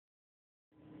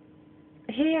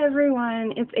Hey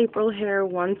everyone, it's April here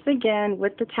once again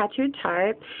with the Tattooed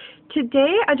Type.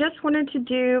 Today I just wanted to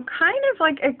do kind of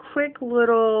like a quick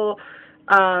little,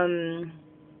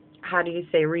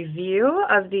 review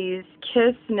of these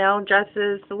Kiss nail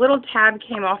dresses. The little tab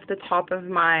came off the top of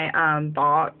my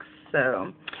box,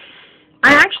 so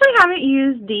I actually haven't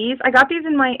used these. I got these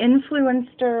in my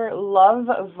Influenster Love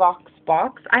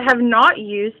VoxBox. I have not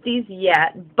used these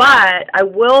yet, but I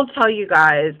will tell you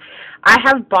guys, I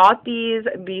have bought these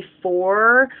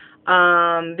before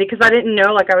because I didn't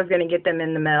know I was going to get them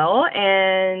in the mail,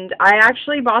 and I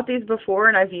actually bought these before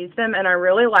and I've used them and I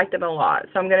really like them a lot,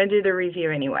 so I'm going to do the review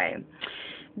anyway.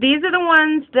 These are the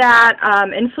ones that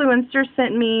Influenster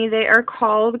sent me. They are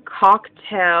called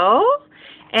Cocktail.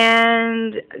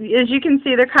 And as you can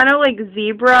see, they're kind of like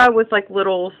zebra with like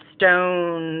little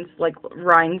stones, like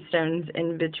rhinestones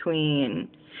in between.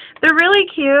 They're really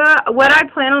cute. What I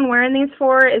plan on wearing these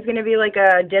for is going to be like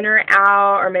a dinner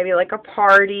out, or maybe like a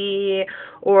party,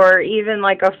 or even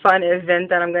like a fun event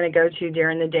that I'm going to go to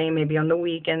during the day, maybe on the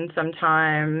weekend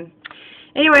sometime.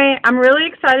 Anyway, I'm really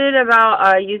excited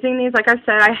about using these. Like I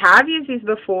said, I have used these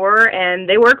before, and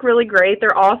they work really great.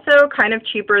 They're also kind of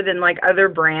cheaper than like other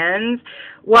brands.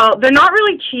 Well, they're not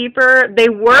really cheaper. They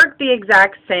work the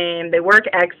exact same. They work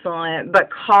excellent, but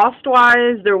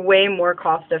cost-wise, they're way more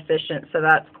cost-efficient, so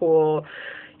that's cool.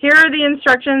 Here are the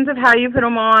instructions of how you put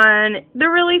them on.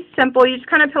 They're really simple. You just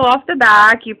kind of peel off the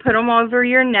back, you put them over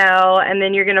your nail, and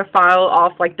then you're going to file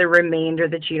off like the remainder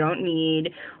that you don't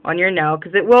need on your nail,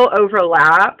 because it will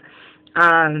overlap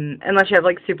unless you have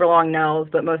like super long nails,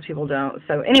 but most people don't.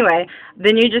 So anyway,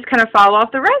 then you just kind of file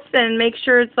off the rest and make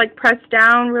sure it's like pressed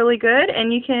down really good,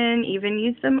 and you can even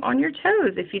use them on your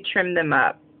toes if you trim them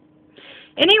up.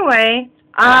 Anyway,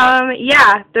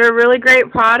 yeah, they're a really great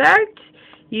product.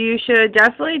 You should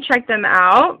definitely check them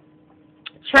out.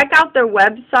 Check out their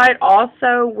website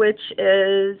also, which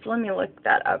is, let me look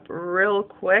that up real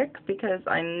quick because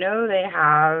I know they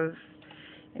have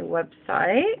a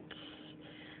website.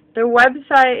 Their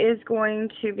website is going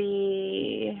to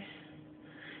be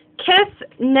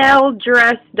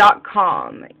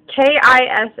kissnaildress.com.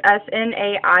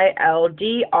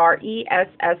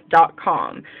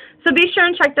 KISSNAILDRESS.com. So be sure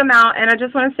and check them out. And I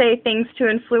just want to say thanks to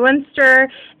Influenster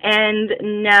and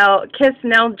Kiss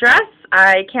Nail Dress.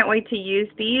 I can't wait to use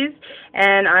these,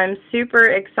 and I'm super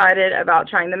excited about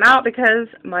trying them out because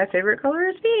my favorite color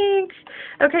is pink.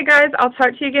 Okay guys, I'll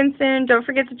talk to you again soon. Don't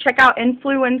forget to check out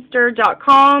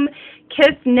Influenster.com,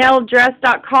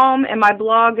 kissnaildress.com, and my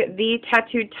blog,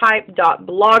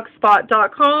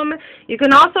 thetattooedtype.blogspot.com. You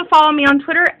can also follow me on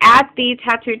Twitter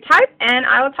 @thetattooedtype, and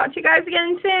I will talk to you guys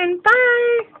again soon.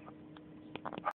 Bye!